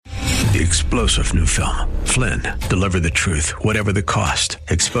The explosive new film, Flynn, deliver the truth, whatever the cost,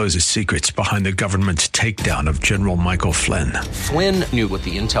 exposes secrets behind the government's takedown of General Michael Flynn. Flynn knew what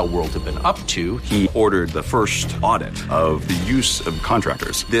the intel world had been up to. He ordered the first audit of the use of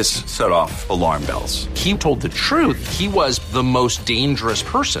contractors. This set off alarm bells. He told the truth. He was the most dangerous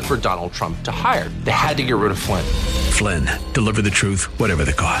person for Donald Trump to hire. They had to get rid of Flynn. Flynn, deliver the truth, whatever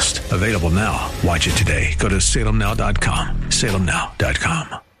the cost. Available now. Watch it today. Go to salemnow.com.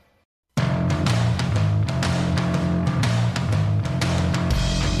 salemnow.com.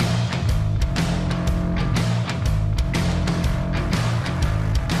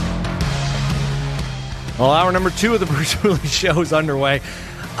 Well, hour number 2 of the Bruce Willis Show is underway.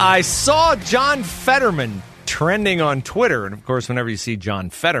 I saw John Fetterman trending on Twitter. And, of course, whenever you see John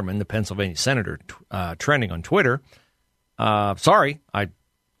Fetterman, the Pennsylvania senator, trending on Twitter, I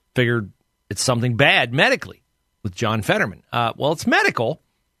figured it's something bad medically with John Fetterman. Well, it's medical,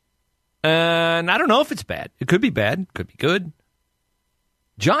 and I don't know if it's bad. It could be bad. It could be good.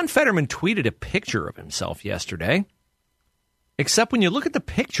 John Fetterman tweeted a picture of himself yesterday, except when you look at the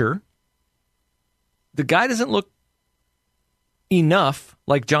picture, the guy doesn't look enough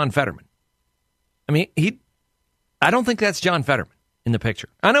like John Fetterman. I mean, I don't think that's John Fetterman in the picture.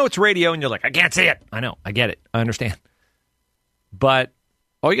 I know it's radio and you're like, I can't see it. I know. I get it. I understand. But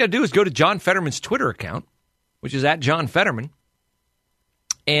all you got to do is go to John Fetterman's Twitter account, which is at John Fetterman.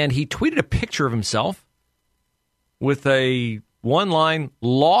 And he tweeted a picture of himself with a one line,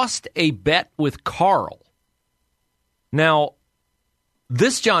 lost a bet with Carl. Now,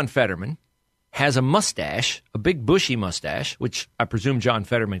 this John Fetterman has a mustache, a big bushy mustache, which I presume John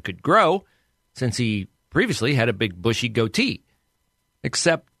Fetterman could grow since he previously had a big bushy goatee.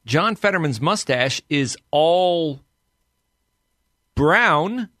 Except John Fetterman's mustache is all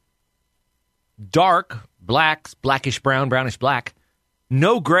brown, dark, black, blackish brown, brownish black,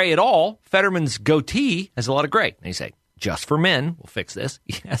 no gray at all. Fetterman's goatee has a lot of gray. And you say, just for men, we'll fix this.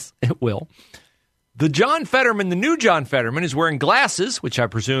 Yes, it will. The John Fetterman, the new John Fetterman, is wearing glasses, which I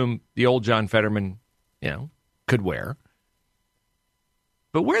presume the old John Fetterman, could wear.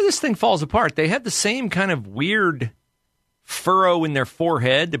 But where this thing falls apart, they have the same kind of weird furrow in their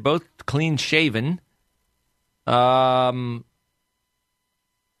forehead. They're both clean shaven. But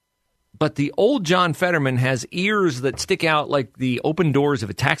the old John Fetterman has ears that stick out like the open doors of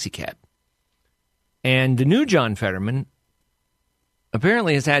a taxi cab. And the new John Fetterman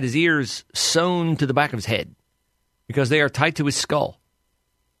apparently has had his ears sewn to the back of his head because they are tight to his skull.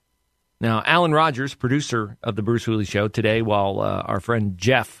 Now, Alan Rogers, producer of the Bruce Willis Show today, while our friend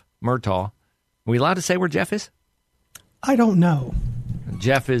Jeff Murtaugh, are we allowed to say where Jeff is? I don't know.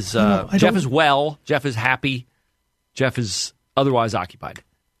 Jeff is Jeff is well. Jeff is happy. Jeff is otherwise occupied.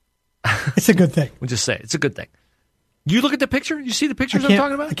 It's a good thing. We'll just say it. It's a good thing. You look at the picture? You see the pictures I'm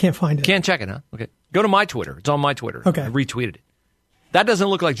talking about? I can't find it. Can't check it, huh? Okay. Go to my Twitter. It's on my Twitter. Okay. I retweeted it. That doesn't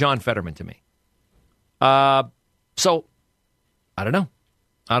look like John Fetterman to me. So, I don't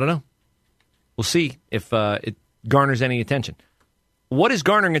know. We'll see if it garners any attention. What is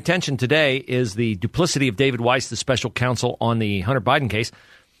garnering attention today is the duplicity of David Weiss, the special counsel on the Hunter Biden case.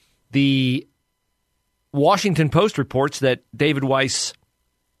 The Washington Post reports that David Weiss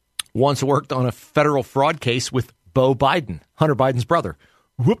once worked on a federal fraud case with Beau Biden, Hunter Biden's brother.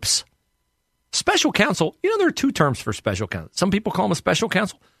 Whoops. Special counsel, there are two terms for special counsel. Some people call them a special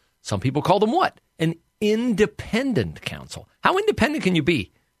counsel. Some people call them what? An independent counsel. How independent can you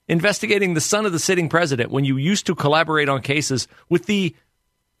be investigating the son of the sitting president when you used to collaborate on cases with the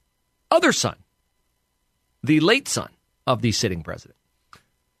other son, the late son of the sitting president?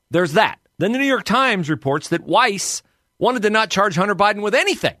 There's that. Then the New York Times reports that Weiss wanted to not charge Hunter Biden with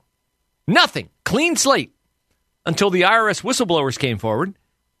anything. Nothing. Clean slate. Until the IRS whistleblowers came forward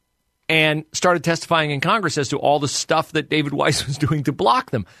and started testifying in Congress as to all the stuff that David Weiss was doing to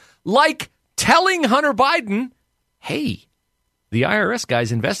block them. Like telling Hunter Biden, hey, the IRS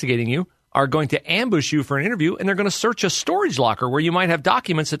guys investigating you are going to ambush you for an interview, and they're going to search a storage locker where you might have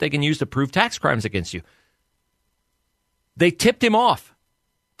documents that they can use to prove tax crimes against you. They tipped him off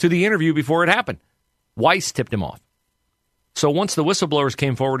to the interview before it happened. Weiss tipped him off. So once the whistleblowers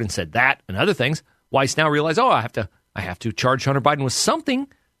came forward and said that and other things, Weiss now realized, I have to charge Hunter Biden with something.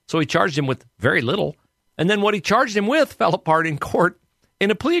 So he charged him with very little. And then what he charged him with fell apart in court in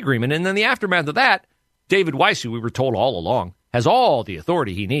a plea agreement. And then the aftermath of that, David Weiss, who we were told all along, has all the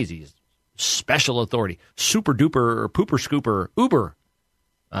authority he needs. He's special authority, super duper, pooper scooper, uber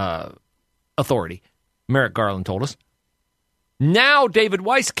authority, Merrick Garland told us. Now David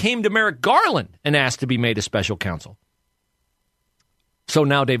Weiss came to Merrick Garland and asked to be made a special counsel. So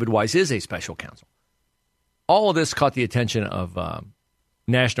now David Weiss is a special counsel. All of this caught the attention of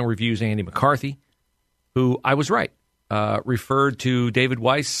National Review's Andy McCarthy, who, I was right, referred to David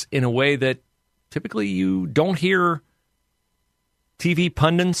Weiss in a way that typically you don't hear TV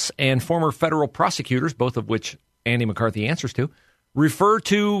pundits and former federal prosecutors, both of which Andy McCarthy answers to, refer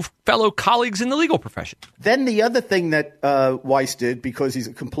to fellow colleagues in the legal profession. Then the other thing that Weiss did, because he's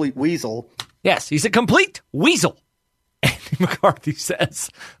a complete weasel. Yes, he's a complete weasel, Andy McCarthy says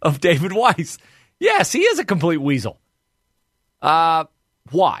of David Weiss. Yes, he is a complete weasel. Why?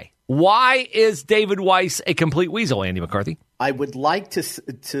 Why is David Weiss a complete weasel, Andy McCarthy? I would like to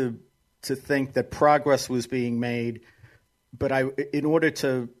think that progress was being made, but in order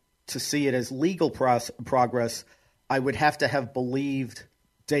to see it as legal progress, I would have to have believed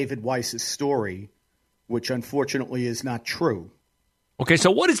David Weiss's story, which unfortunately is not true. Okay,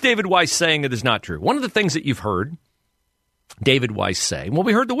 so what is David Weiss saying that is not true? One of the things that you've heard David Weiss say, well,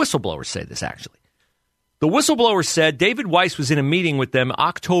 we heard the whistleblowers say this, actually. The whistleblower said David Weiss was in a meeting with them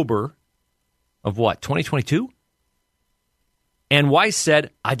October of what, 2022? And Weiss said,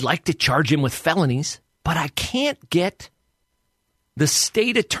 I'd like to charge him with felonies, but I can't get the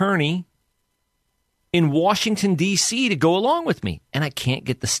state attorney in Washington, D.C. to go along with me. And I can't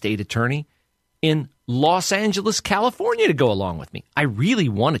get the state attorney in Los Angeles, California to go along with me. I really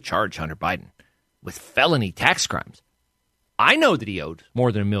want to charge Hunter Biden with felony tax crimes. I know that he owed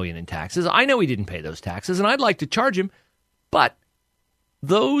more than $1 million in taxes. I know he didn't pay those taxes, and I'd like to charge him. But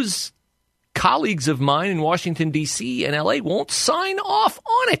those colleagues of mine in Washington, D.C. and L.A. won't sign off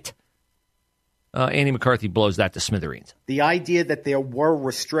on it. Andy McCarthy blows that to smithereens. The idea that there were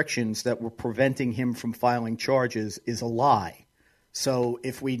restrictions that were preventing him from filing charges is a lie. So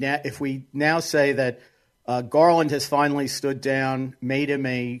if we now say that Garland has finally stood down, made him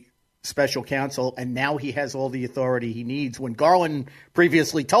a special counsel, and now he has all the authority he needs, when Garland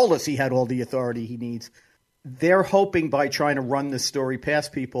previously told us he had all the authority he needs, they're hoping by trying to run this story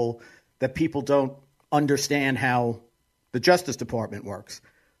past people that people don't understand how the Justice Department works.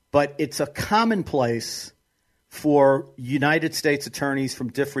 But it's a commonplace for United States attorneys from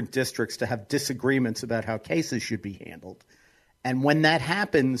different districts to have disagreements about how cases should be handled. And when that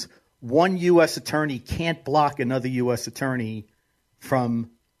happens, one U.S. attorney can't block another U.S. attorney from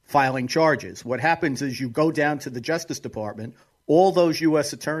filing charges. What happens is you go down to the Justice Department, all those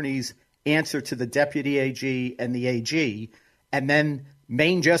U.S. attorneys answer to the deputy AG and the AG, and then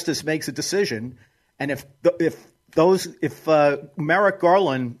Main Justice makes a decision. And if Merrick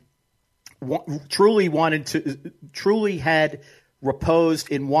Garland truly had reposed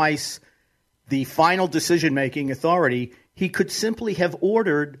in Weiss the final decision-making authority, he could simply have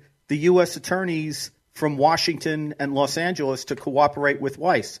ordered the U.S. attorneys from Washington and Los Angeles to cooperate with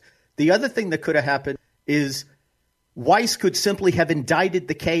Weiss. The other thing that could have happened is Weiss could simply have indicted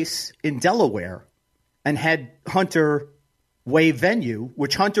the case in Delaware and had Hunter waive venue,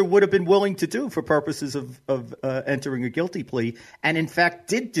 which Hunter would have been willing to do for purposes of entering a guilty plea, and in fact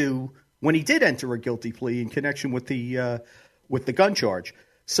did do when he did enter a guilty plea in connection with the gun charge.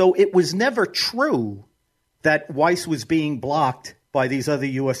 So it was never true that Weiss was being blocked by these other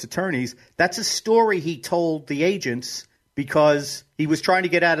U.S. attorneys. That's a story he told the agents because he was trying to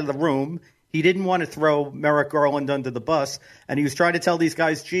get out of the room. He didn't want to throw Merrick Garland under the bus, and he was trying to tell these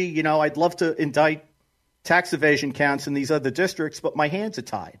guys, gee, I'd love to indict tax evasion counts in these other districts, but my hands are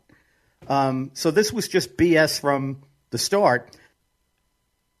tied. So this was just BS from the start.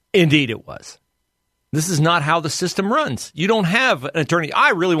 Indeed it was. This is not how the system runs. You don't have an attorney.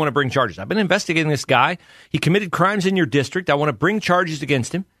 I really want to bring charges. I've been investigating this guy. He committed crimes in your district. I want to bring charges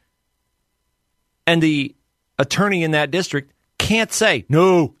against him. And the attorney in that district can't say,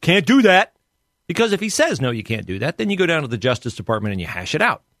 no, can't do that. Because if he says, no, you can't do that, then you go down to the Justice Department and you hash it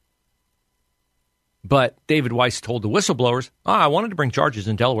out. But David Weiss told the whistleblowers, I wanted to bring charges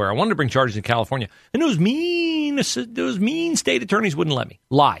in Delaware. I wanted to bring charges in California. And those mean state attorneys wouldn't let me.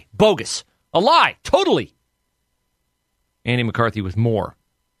 Lie. Bogus. A lie. Totally. Andy McCarthy with more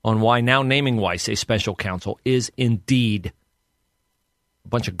on why now naming Weiss a special counsel is indeed a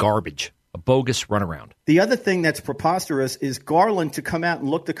bunch of garbage. A bogus runaround. The other thing that's preposterous is Garland to come out and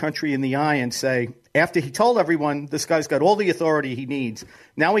look the country in the eye and say, after he told everyone this guy's got all the authority he needs,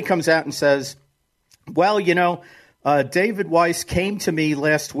 now he comes out and says, well, David Weiss came to me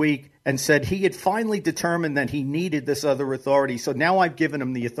last week and said he had finally determined that he needed this other authority, so now I've given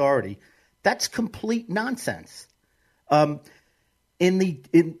him the authority. That's complete nonsense. In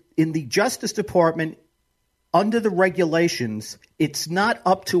the Justice Department, under the regulations, it's not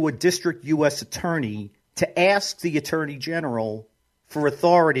up to a district U.S. attorney to ask the attorney general for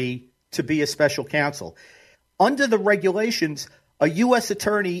authority to be a special counsel. Under the regulations, a U.S.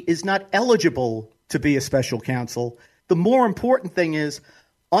 attorney is not eligible to be a special counsel. The more important thing is,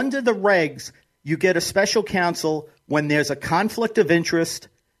 under the regs, you get a special counsel when there's a conflict of interest,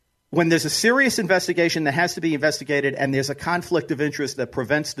 when there's a serious investigation that has to be investigated, and there's a conflict of interest that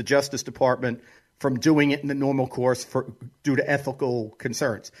prevents the Justice Department from doing it in the normal course due to ethical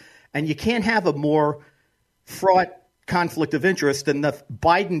concerns. And you can't have a more fraught conflict of interest than the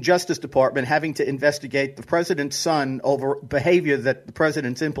Biden Justice Department having to investigate the president's son over behavior that the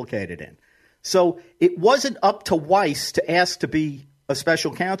president's implicated in. So it wasn't up to Weiss to ask to be a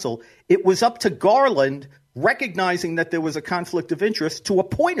special counsel. It was up to Garland, recognizing that there was a conflict of interest, to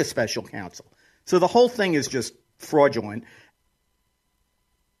appoint a special counsel. So the whole thing is just fraudulent.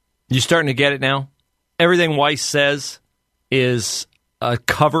 You starting to get it now? Everything Weiss says is a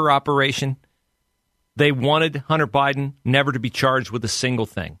cover operation. They wanted Hunter Biden never to be charged with a single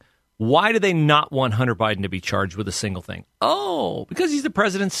thing. Why do they not want Hunter Biden to be charged with a single thing? Oh, because he's the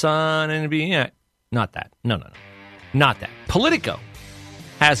president's son and not that. No. Not that. Politico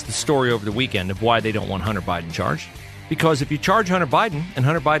has the story over the weekend of why they don't want Hunter Biden charged. Because if you charge Hunter Biden and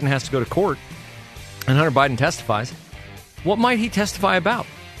Hunter Biden has to go to court and Hunter Biden testifies, what might he testify about?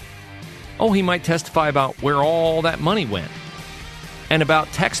 Oh, he might testify about where all that money went and about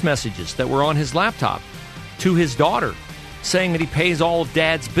text messages that were on his laptop to his daughter saying that he pays all of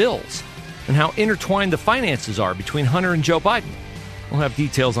Dad's bills and how intertwined the finances are between Hunter and Joe Biden. We'll have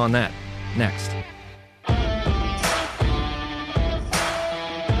details on that next.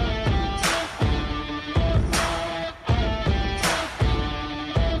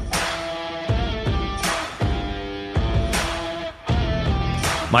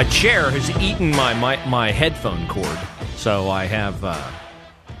 My chair has eaten my headphone cord, so I have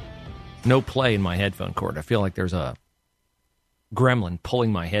no play in my headphone cord. I feel like there's a gremlin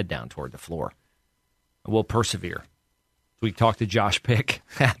pulling my head down toward the floor. We'll persevere. We talk to Josh Pick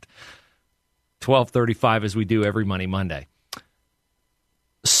at 12:35 as we do every Monday.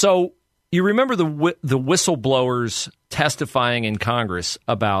 So you remember the whistleblowers testifying in Congress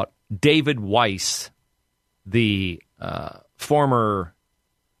about David Weiss, the former...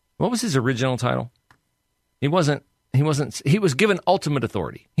 What was his original title? He was given ultimate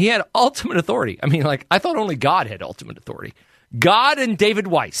authority. He had ultimate authority. I mean, I thought only God had ultimate authority. God and David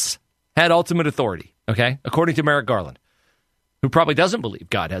Weiss had ultimate authority, okay? According to Merrick Garland, who probably doesn't believe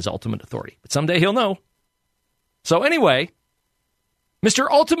God has ultimate authority. But someday he'll know. So anyway, Mr.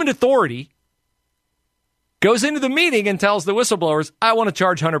 Ultimate Authority goes into the meeting and tells the whistleblowers, I want to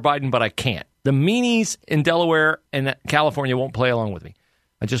charge Hunter Biden, but I can't. The meanies in Delaware and California won't play along with me.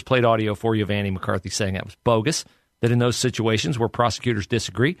 I just played audio for you of Andy McCarthy saying that was bogus, that in those situations where prosecutors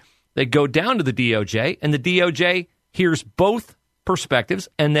disagree, they go down to the DOJ, and the DOJ hears both perspectives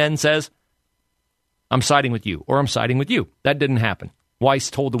and then says, I'm siding with you, or I'm siding with you. That didn't happen. Weiss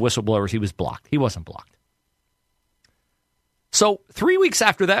told the whistleblowers he was blocked. He wasn't blocked. So 3 weeks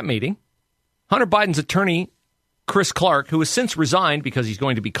after that meeting, Hunter Biden's attorney, Chris Clark, who has since resigned because he's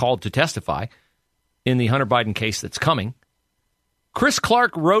going to be called to testify in the Hunter Biden case that's coming, Chris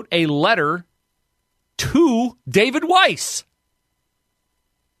Clark wrote a letter to David Weiss.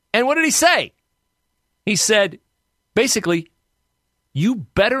 And what did he say? He said, basically, you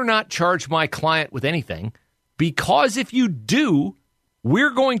better not charge my client with anything, because if you do, we're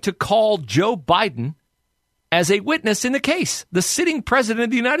going to call Joe Biden as a witness in the case, the sitting president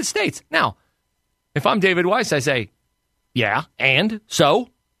of the United States. Now, if I'm David Weiss, I say, yeah, and so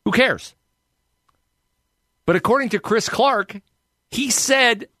who cares? But according to Chris Clark, he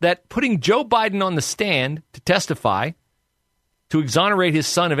said that putting Joe Biden on the stand to testify, to exonerate his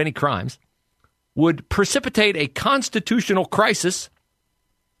son of any crimes, would precipitate a constitutional crisis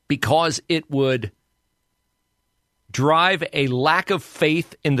because it would drive a lack of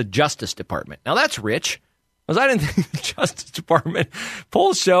faith in the Justice Department. Now, that's rich, because I didn't think the Justice Department,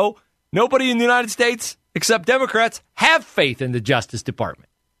 polls show nobody in the United States except Democrats have faith in the Justice Department.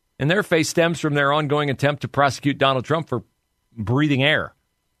 And their faith stems from their ongoing attempt to prosecute Donald Trump for breathing air.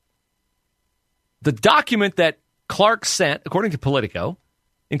 The document that Clark sent, according to Politico,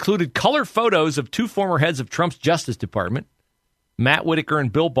 included color photos of two former heads of Trump's Justice Department, Matt Whitaker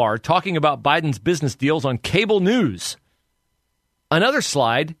and Bill Barr, talking about Biden's business deals on cable news. Another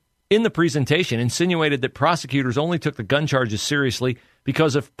slide in the presentation insinuated that prosecutors only took the gun charges seriously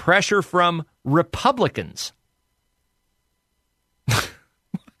because of pressure from Republicans.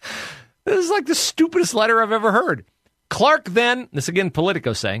 This is like the stupidest letter I've ever heard. Clark then, this again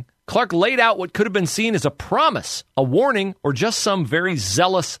Politico saying, Clark laid out what could have been seen as a promise, a warning, or just some very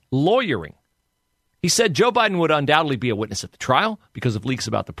zealous lawyering. He said Joe Biden would undoubtedly be a witness at the trial because of leaks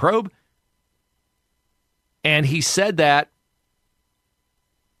about the probe. And he said that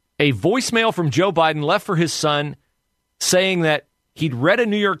a voicemail from Joe Biden left for his son saying that he'd read a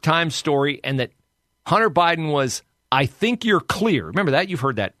New York Times story and that Hunter Biden was, I think you're clear. Remember that? You've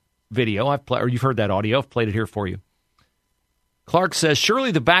heard that video, or you've heard that audio. I've played it here for you. Clark says,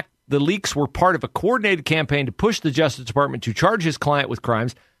 surely the leaks were part of a coordinated campaign to push the Justice Department to charge his client with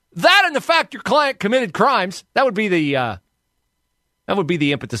crimes. That and the fact your client committed crimes, that would be the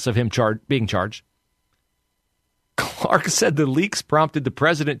impetus of him being charged. Clark said the leaks prompted the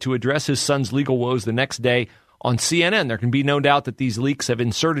president to address his son's legal woes the next day on CNN. There can be no doubt that these leaks have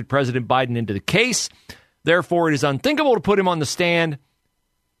inserted President Biden into the case. Therefore, it is unthinkable to put him on the stand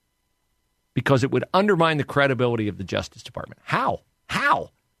because it would undermine the credibility of the Justice Department. How?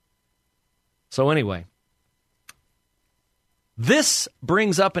 So anyway, this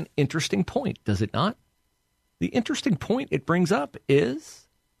brings up an interesting point, does it not? The interesting point it brings up is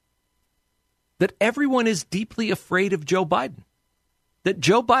that everyone is deeply afraid of Joe Biden. That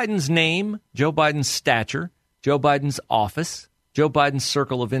Joe Biden's name, Joe Biden's stature, Joe Biden's office, Joe Biden's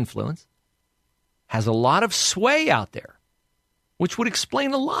circle of influence has a lot of sway out there, which would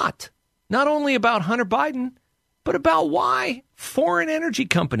explain a lot, not only about Hunter Biden, but about why foreign energy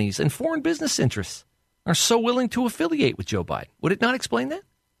companies and foreign business interests are so willing to affiliate with Joe Biden. Would it not explain that?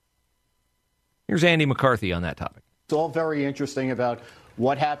 Here's Andy McCarthy on that topic. It's all very interesting about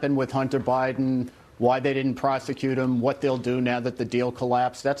what happened with Hunter Biden, why they didn't prosecute him, what they'll do now that the deal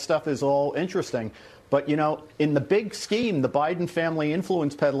collapsed. That stuff is all interesting. But, you know, in the big scheme, the Biden family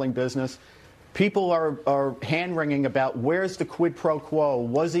influence peddling business, people are hand-wringing about where's the quid pro quo?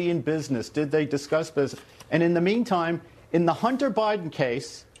 Was he in business? Did they discuss business? And in the meantime, in the Hunter Biden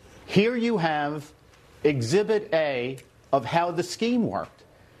case, here you have Exhibit A of how the scheme worked.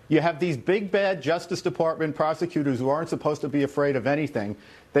 You have these big, bad Justice Department prosecutors who aren't supposed to be afraid of anything.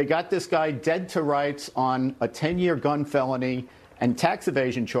 They got this guy dead to rights on a 10-year gun felony and tax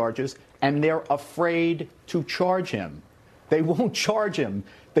evasion charges, and they're afraid to charge him. They won't charge him.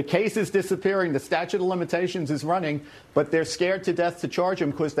 The case is disappearing. The statute of limitations is running, but they're scared to death to charge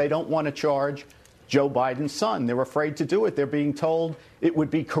him because they don't want to charge Joe Biden's son. They're afraid to do it. They're being told it would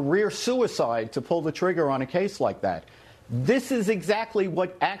be career suicide to pull the trigger on a case like that. This is exactly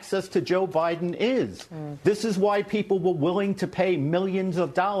what access to Joe Biden is. This is why people were willing to pay millions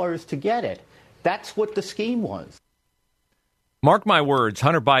of dollars to get it. That's what the scheme was. Mark my words,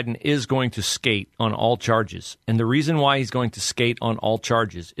 Hunter Biden is going to skate on all charges. And the reason why he's going to skate on all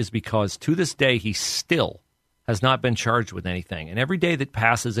charges is because to this day, he still has not been charged with anything. And every day that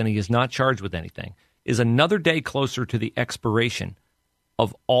passes and he is not charged with anything is another day closer to the expiration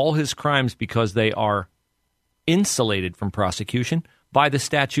of all his crimes because they are insulated from prosecution by the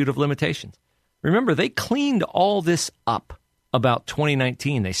statute of limitations. Remember, they cleaned all this up about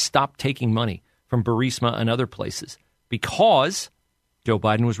 2019. They stopped taking money from Burisma and other places because Joe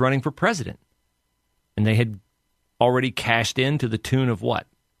Biden was running for president. And they had already cashed in to the tune of what?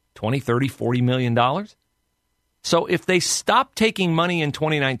 20, 30, $40 million? So if they stopped taking money in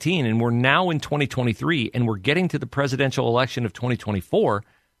 2019 and we're now in 2023 and we're getting to the presidential election of 2024,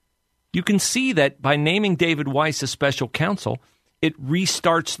 you can see that by naming David Weiss as special counsel, it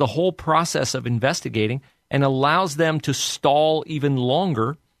restarts the whole process of investigating and allows them to stall even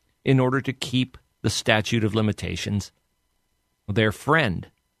longer in order to keep the statute of limitations their friend.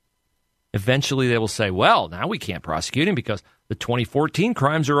 Eventually they will say, well, now we can't prosecute him because the 2014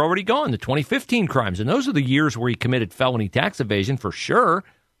 crimes are already gone, the 2015 crimes, and those are the years where he committed felony tax evasion for sure.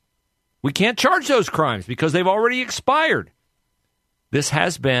 We can't charge those crimes because they've already expired. This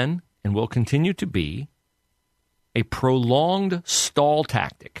has been and will continue to be a prolonged stall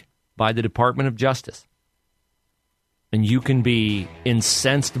tactic by the Department of Justice. And you can be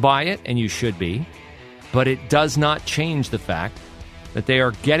incensed by it, and you should be, but it does not change the fact that they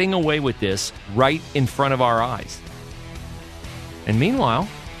are getting away with this right in front of our eyes. And meanwhile,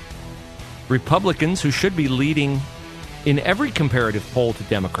 Republicans who should be leading in every comparative poll to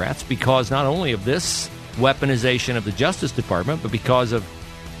Democrats because not only of this weaponization of the Justice Department, but because of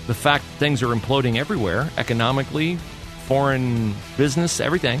the fact that things are imploding everywhere, economically, foreign business,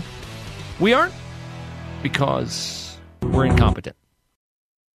 everything, we aren't because we're incompetent.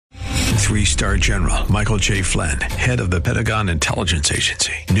 3-star General Michael J. Flynn, head of the Pentagon Intelligence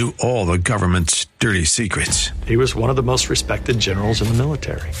Agency, knew all the government's dirty secrets. He was one of the most respected generals in the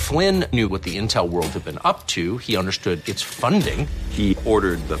military. Flynn knew what the intel world had been up to. He understood its funding. He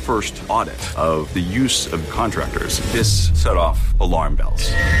ordered the first audit of the use of contractors. This set off alarm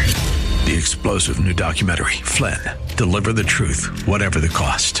bells. The explosive new documentary, Flynn, Deliver the Truth, Whatever the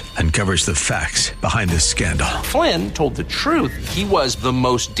Cost, uncovers the facts behind this scandal. Flynn told the truth. He was the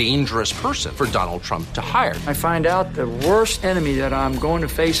most dangerous person for Donald Trump to hire. I find out the worst enemy that I'm going to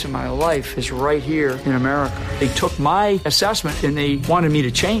face in my life is right here in America. They took my assessment and they wanted me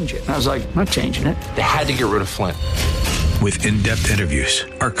to change it. And I was like, I'm not changing it. They had to get rid of Flynn. With in-depth interviews,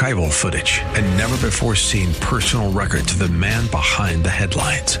 archival footage, and never-before-seen personal records of the man behind the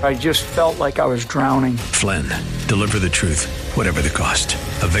headlines. I just felt like I was drowning. Flynn, Deliver the Truth, Whatever the Cost.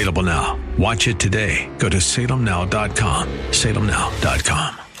 Available now. Watch it today. Go to salemnow.com.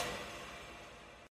 salemnow.com.